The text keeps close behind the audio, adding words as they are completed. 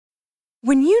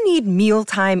When you need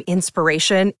mealtime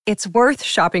inspiration, it's worth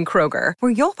shopping Kroger,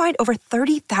 where you'll find over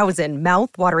 30,000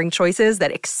 mouth-watering choices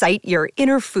that excite your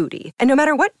inner foodie. And no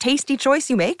matter what tasty choice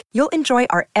you make, you'll enjoy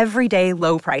our everyday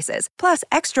low prices, plus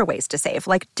extra ways to save,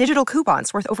 like digital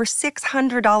coupons worth over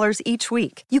 $600 each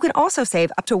week. You can also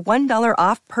save up to $1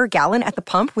 off per gallon at the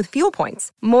pump with fuel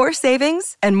points. More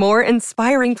savings and more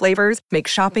inspiring flavors make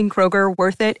shopping Kroger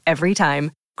worth it every time.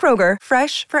 Kroger,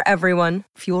 fresh for everyone.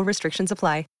 Fuel restrictions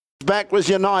apply. Back was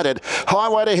United.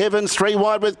 Highway to Heavens, 3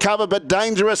 wide with cover, but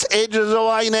Dangerous edges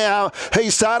away now.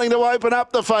 He's starting to open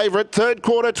up the favourite. Third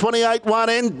quarter, 28-1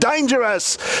 in.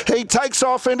 Dangerous. He takes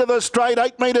off into the straight,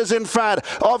 8 metres in front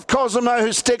of Cosimo,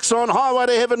 who sticks on. Highway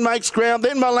to Heaven makes ground.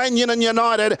 Then Melton and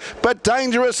United, but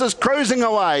Dangerous is cruising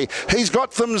away. He's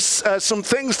got some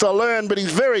things to learn, but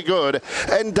he's very good.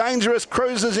 And Dangerous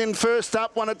cruises in first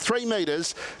up, one at 3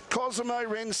 metres. Cosimo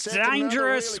Wren second.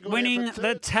 Dangerous really winning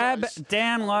the tab place.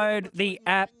 download the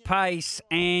app pace,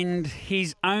 and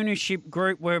his ownership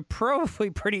group were probably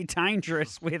pretty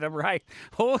dangerous with a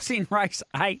horse in race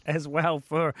 8 as well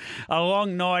for a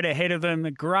long night ahead of them.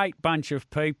 A great bunch of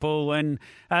people, and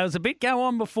there was a bit go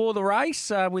on before the race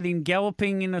with him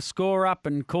galloping in a score up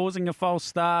and causing a false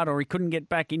start, or he couldn't get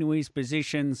back into his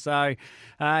position. So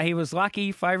he was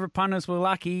lucky. Favourite punters were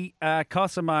lucky.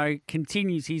 Cosimo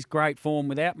continues his great form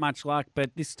without much luck,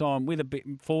 but this time with a bit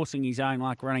forcing his own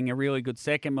luck, running a really good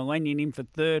second. Millennium in for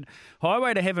third.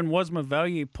 Highway to Heaven was my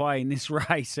value play in this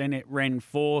race, and it ran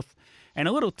fourth. And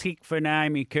a little tick for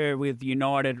Naomi Kerr with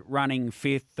United running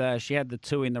fifth. She had the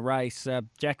 2 in the race.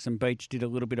 Jackson Beach did a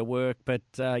little bit of work, but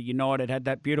United had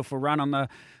that beautiful run on the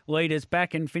leaders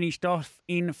back and finished off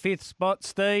in fifth spot.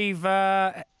 Steve,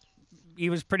 he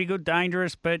was pretty good,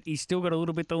 Dangerous, but he's still got a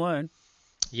little bit to learn.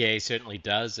 Yeah, he certainly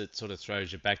does. It sort of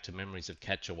throws you back to memories of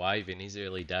Catch a Wave in his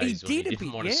early days when he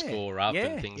didn't want to score up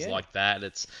and things like that.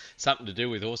 It's something to do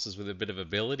with horses with a bit of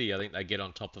ability. I think they get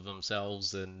on top of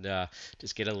themselves and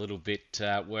just get a little bit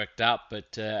worked up.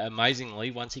 But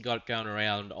amazingly, once he got going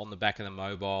around on the back of the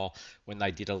mobile, when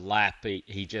they did a lap,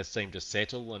 he just seemed to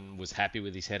settle and was happy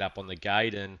with his head up on the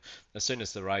gate. And as soon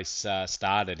as the race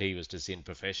started, he was just in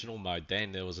professional mode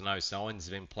then. There was no signs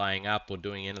of him playing up or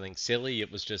doing anything silly.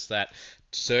 It was just that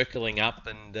circling up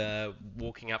and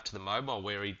walking up to the mobile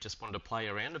where he just wanted to play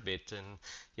around a bit. And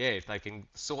yeah, if they can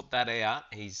sort that out,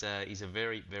 he's a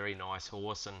very, very nice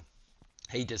horse. And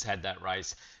he just had that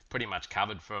race pretty much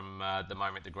covered from the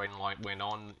moment the green light went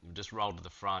on. Just rolled to the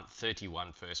front,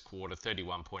 31 first quarter,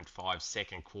 31.5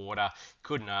 second quarter.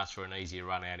 Couldn't ask for an easier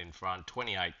run out in front,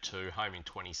 28-2, home in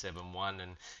 27-1,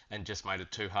 and just made it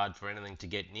too hard for anything to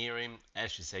get near him.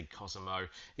 As you said, Cosimo,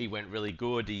 he went really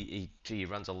good. He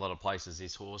runs a lot of places,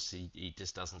 this horse. He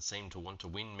just doesn't seem to want to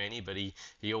win many, but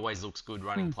he always looks good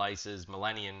running places.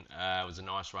 Millennium was a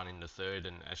nice run in the third,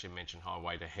 and as you mentioned,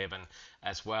 Highway to Heaven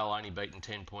as well, only beaten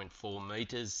 10.4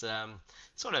 metres.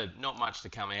 Sort of not much to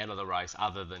come out of the race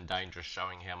other than Dangerous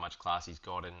showing how much class he's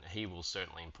got, and he will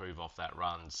certainly improve off that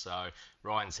run. So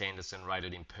Ryan Sanderson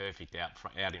rated him perfect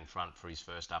out in front for his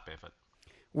first up effort.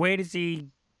 Where does he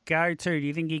go to? Do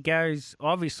you think he goes?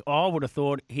 Obviously, I would have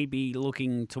thought he'd be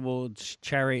looking towards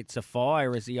Chariots of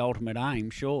Fire as the ultimate aim,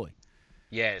 surely.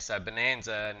 Yeah, so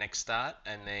Bonanza next start,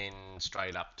 and then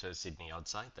straight up to Sydney, I'd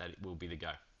say. That will be the go.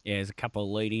 Yeah, there's a couple of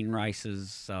lead-in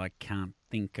races, so I can't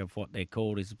think of what they're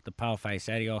called. Is the Paleface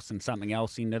Adios and something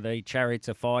else into the Chariots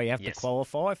of Fire? You have to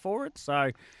qualify for it.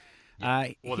 So,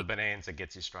 or the Bonanza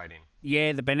gets you straight in.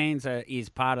 Yeah, the Bonanza is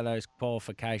part of those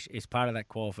that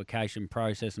qualification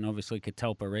process, and obviously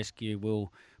Catalpa Rescue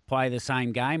will play the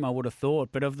same game, I would have thought.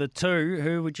 But of the two,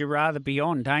 who would you rather be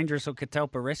on, Dangerous or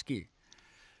Catalpa Rescue?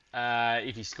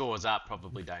 If he scores up,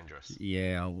 probably Dangerous.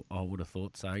 Yeah, I would have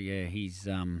thought so. Yeah,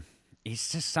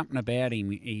 he's just something about him.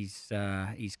 He's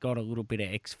got a little bit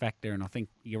of X factor, and I think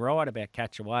you're right about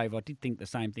Catch a Wave. I did think the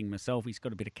same thing myself. He's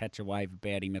got a bit of Catch a Wave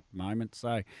about him at the moment.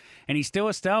 So, and he's still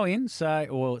a stallion. So,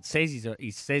 well, it says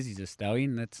he's a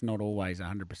stallion. That's not always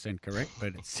 100% correct,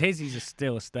 but it says he's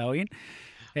still a stallion.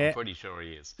 I'm pretty sure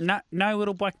he is. No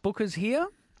little black bookers here.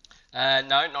 No,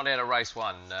 not out of race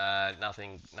one.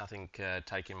 Nothing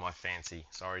taking my fancy.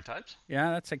 Sorry, Topes.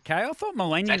 Yeah, that's okay. I thought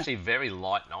Millennium... It's actually a very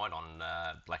light night on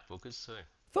Black Bookers too.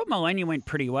 I thought Millennium went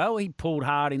pretty well. He pulled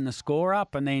hard in the score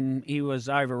up, and then he was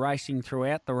over racing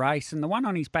throughout the race. And the one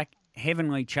on his back,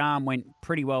 Heavenly Charm, went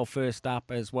pretty well first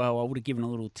up as well. I would have given a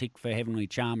little tick for Heavenly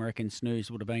Charm. I reckon Snooze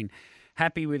would have been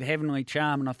happy with Heavenly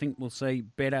Charm, and I think we'll see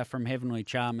better from Heavenly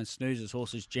Charm as Snooze's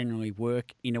horses generally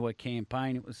work into a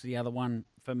campaign. It was the other one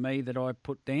for me that I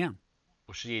put down.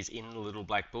 Well, she is in the little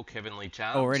black book, Heavenly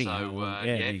Charm. Already, So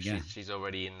yeah, she's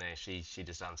already in there. She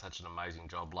just done such an amazing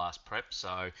job last prep,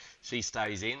 so she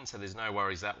stays in. So there's no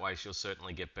worries that way. She'll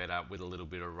certainly get better with a little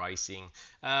bit of racing.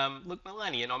 Look,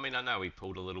 Millennium. I mean, I know he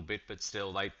pulled a little bit, but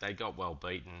still, they got well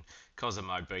beaten.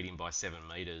 Cosimo beat him by 7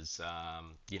 metres. I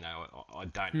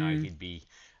don't know.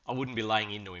 I wouldn't be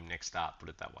laying into him next start. Put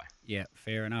it that way. Yeah,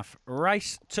 fair enough.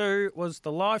 Race 2 was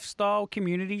the Lifestyle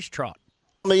Communities Trot.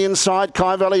 On the inside,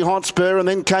 Kai Valley Hotspur, and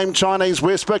then came Chinese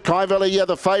Whisper. Kai Valley,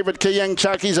 the favourite. Kiyang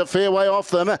Chucky's a fair way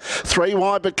off them. 3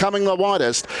 wide, becoming the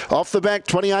widest. Off the back,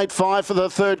 28.5 for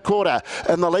the third quarter.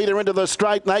 And the leader into the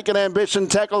straight, Naked Ambition,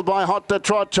 tackled by Hot to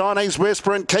Trot. Chinese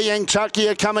Whisper and Kiyang Chucky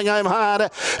are coming home hard.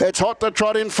 It's Hot to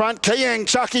Trot in front. Kiyang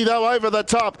Chucky, though, over the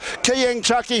top. Kiyang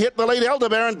Chucky hit the lead.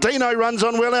 Elderbaron Dino runs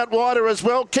on well out wider as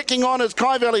well. Kicking on is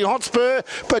Kai Valley Hotspur,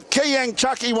 but Kiyang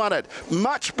Chucky won it.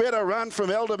 Much better run from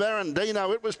Elderbaron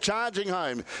Dino. It was charging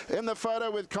home in the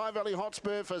photo with Kai Valley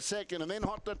Hotspur for second, and then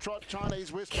Hot to Trot, Chinese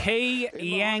Whisper.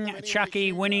 Kiyang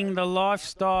Chucky winning the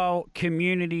Lifestyle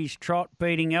Communities Trot,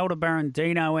 beating Elderbaron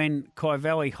Dino and Kai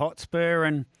Valley Hotspur.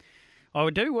 And I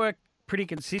do work pretty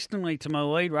consistently to my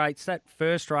lead rates. That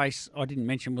first race I didn't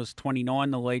mention was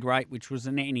 29, the lead rate, which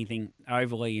wasn't anything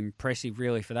overly impressive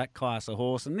really for that class of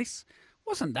horse. And this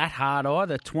wasn't that hard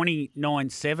either.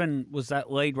 29.7 was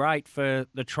that lead rate for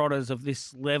the trotters of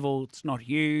this level. It's not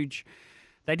huge.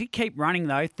 They did keep running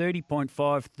though, 30.5,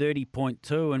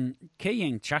 30.2, and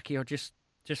Kiyang Chucky, I just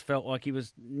felt like he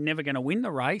was never going to win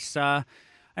the race. And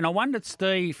I wondered,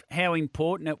 Steve, how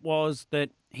important it was that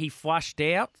he flushed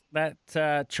out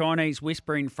that Chinese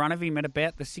Whisper in front of him at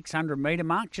about the 600 metre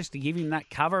mark, just to give him that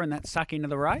cover and that suck into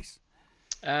the race.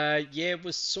 It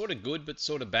was sort of good, but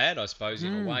sort of bad, I suppose,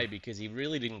 in a way, because he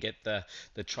really didn't get the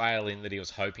trail in that he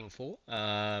was hoping for.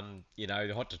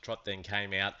 The Hot to Trot then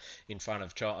came out in front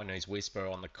of Chinese Whisper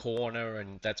on the corner,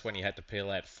 and that's when he had to peel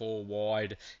out 4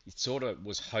 wide. He sort of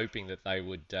was hoping that they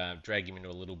would drag him into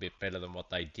a little bit better than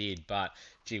what they did, but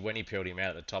gee, when he peeled him out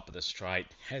at the top of the straight,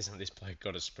 hasn't this bloke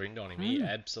got a sprint on him? He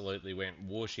absolutely went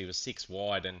whoosh. He was 6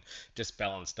 wide and just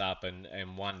balanced up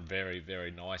and won very,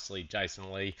 very nicely.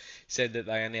 Jason Lee said that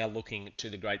they are now looking to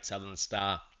the Great Southern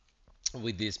Star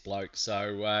with this bloke,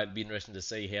 so it'd be interesting to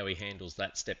see how he handles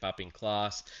that step up in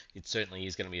class. It certainly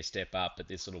is going to be a step up, but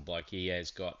this little bloke, he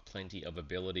has got plenty of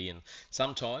ability, and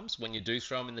sometimes when you do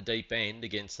throw him in the deep end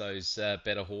against those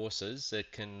better horses,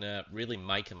 it can really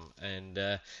make them,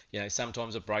 and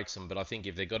sometimes it breaks them. But I think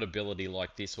if they've got ability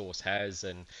like this horse has,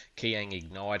 and Kiyang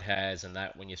Ignite has, and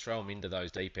that, when you throw them into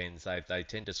those deep ends, they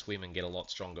tend to swim and get a lot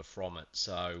stronger from it.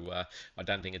 So I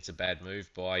don't think it's a bad move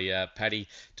by Paddy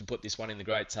to put this one in the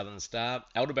Great Southern Star.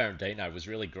 Aldebaran Dino was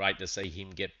really great to see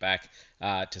him get back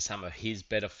to some of his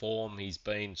better form. He's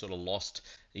been sort of lost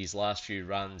his last few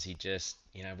runs. He just,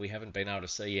 we haven't been able to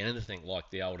see anything like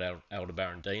the old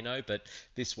Aldebaran Dino. But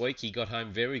this week he got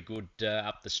home very good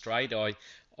up the straight.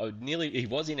 He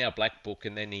was in our black book,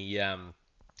 and then he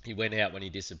went out when he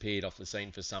disappeared off the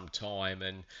scene for some time,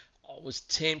 and I was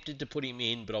tempted to put him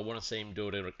in, but I want to see him do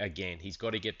it again. He's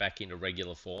got to get back into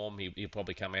regular form. He'll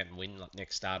probably come out and win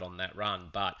next start on that run,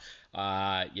 but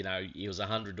he was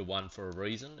 100 to 1 for a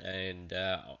reason, and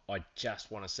I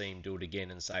just want to see him do it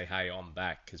again and say, hey, I'm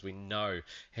back, because we know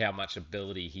how much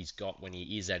ability he's got when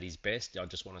he is at his best. I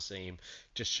just want to see him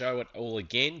just show it all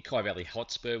again. Kai Valley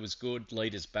Hotspur was good.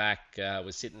 Leaders back,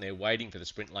 was sitting there waiting for the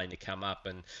sprint lane to come up,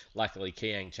 and luckily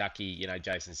Kiyang Chucky,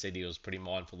 Jason said he was pretty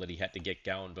mindful that he had to get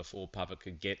going before Papa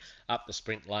could get up the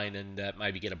sprint lane and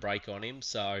maybe get a break on him.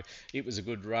 So it was a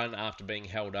good run after being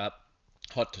held up.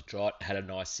 Hot to Trot had a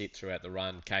nice sit throughout the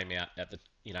run, came out at the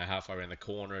halfway around the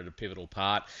corner at a pivotal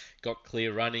part, got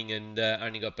clear running, and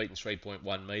only got beaten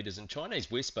 3.1 metres. And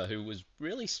Chinese Whisper, who was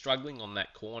really struggling on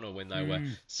that corner when they were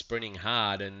sprinting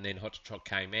hard, and then Hot to Trot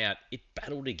came out, it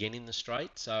battled again in the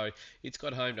straight. So it's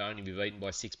got home to only be beaten by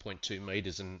 6.2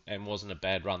 metres, and wasn't a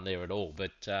bad run there at all.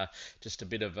 But just a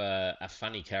bit of a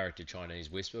funny character,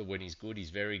 Chinese Whisper. When he's good,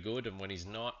 he's very good, and when he's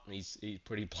not, he's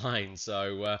pretty plain.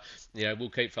 So we'll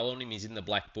keep following him. He's in the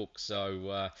black book,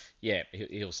 so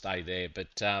he'll stay there. But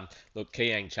look,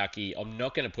 Kiyang Chucky, I'm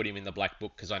not going to put him in the black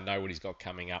book because I know what he's got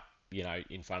coming up,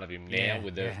 in front of him now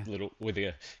with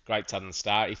a Great Southern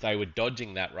Star. If they were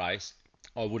dodging that race,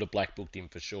 I would have black booked him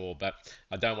for sure. But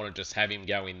I don't want to just have him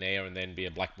go in there and then be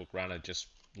a black book runner just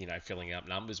filling up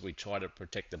numbers. We try to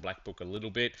protect the black book a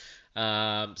little bit.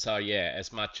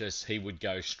 As much as he would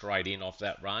go straight in off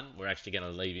that run, we're actually going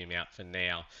to leave him out for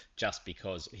now, just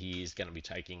because he is going to be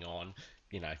taking on,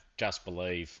 Just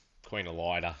Believe, Queen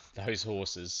Elida, those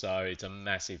horses. So it's a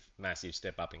massive, massive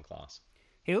step up in class.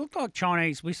 He looked like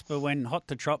Chinese Whisper when Hot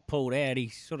to Trot pulled out. He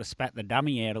sort of spat the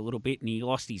dummy out a little bit, and he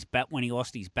lost his when he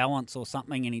lost his balance or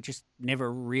something, and he just never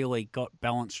really got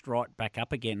balanced right back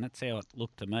up again. That's how it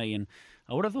looked to me. And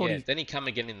I would have thought, then he come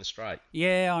again in the straight.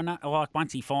 Yeah, I know. Like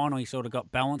once he finally sort of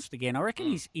got balanced again, I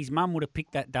reckon his mum would have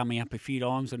picked that dummy up a few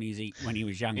times when he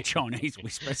was young. Chinese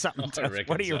Whisper, something.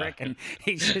 What do you reckon?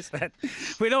 He's just that.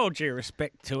 With all due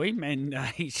respect to him, and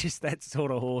he's just that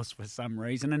sort of horse for some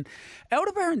reason. And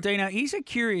Elder Barandino, he's a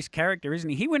curious character, isn't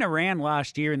he? He went around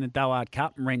last year in the Dollard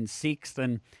Cup and ran sixth,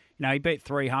 and he beat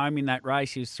 3 home in that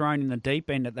race. He was thrown in the deep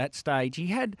end at that stage. He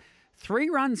had 3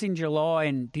 runs in July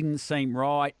and didn't seem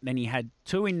right. Then he had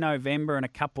 2 in November and a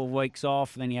couple of weeks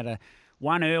off. Then he had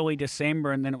one early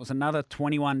December, and then it was another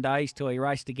 21 days till he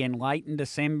raced again late in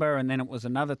December, and then it was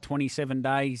another 27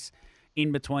 days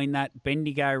in between that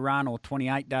Bendigo run, or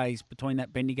 28 days between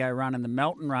that Bendigo run and the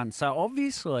Melton run. So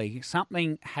obviously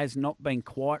something has not been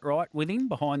quite right with him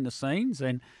behind the scenes,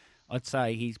 and I'd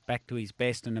say he's back to his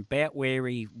best and about where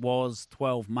he was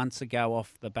 12 months ago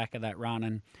off the back of that run.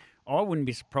 And I wouldn't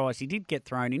be surprised. He did get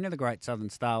thrown into the Great Southern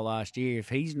Star last year if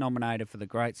he's nominated for the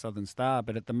Great Southern Star,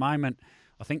 but at the moment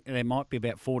I think there might be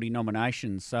about 40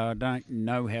 nominations, so I don't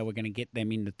know how we're going to get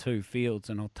them into 2 fields,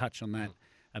 and I'll touch on that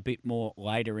a bit more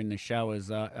later in the show, as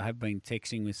I have been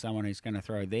texting with someone who's going to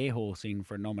throw their horse in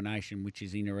for a nomination, which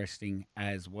is interesting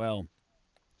as well.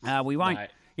 We won't... No.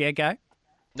 Yeah, go.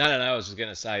 No. I was just going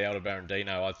to say, Elder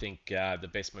Barandino, I think the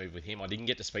best move with him, I didn't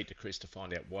get to speak to Chris to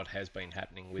find out what has been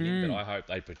happening with him, but I hope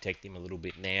they protect him a little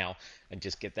bit now and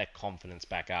just get that confidence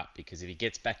back up, because if he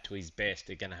gets back to his best,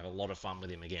 they're going to have a lot of fun with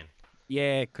him again.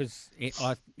 Yeah, because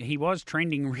he was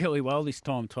trending really well this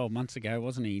time 12 months ago,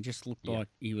 wasn't he? He just looked like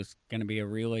he was going to be a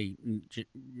really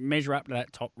measure up to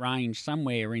that top range,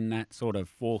 somewhere in that sort of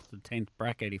 4th to 10th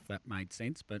bracket, if that made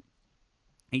sense. But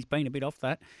he's been a bit off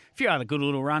that. A few other good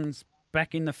little runs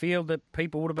back in the field that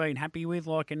people would have been happy with,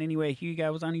 like in Anywhere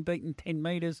Hugo was only beaten 10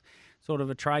 metres, sort of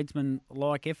a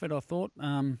tradesman-like effort, I thought.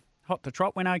 Hot to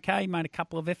Trot went okay, made a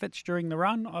couple of efforts during the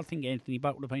run. I think Anthony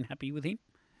Butt would have been happy with him.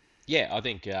 Yeah, I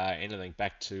think anything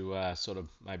back to sort of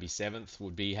maybe 7th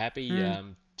would be happy.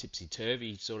 Tipsy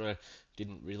Turvy sort of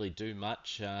didn't really do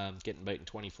much, getting beaten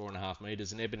 24.5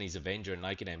 metres. And Ebony's Avenger and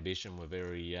Naked Ambition were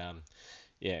very,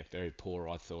 very poor,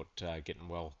 I thought, getting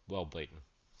well beaten.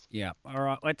 Yeah. All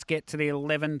right, let's get to the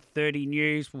 11:30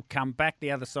 news. We'll come back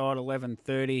the other side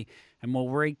 11:30, and we'll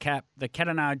recap the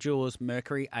Cadenar Jewelers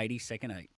Mercury 82nd Heat.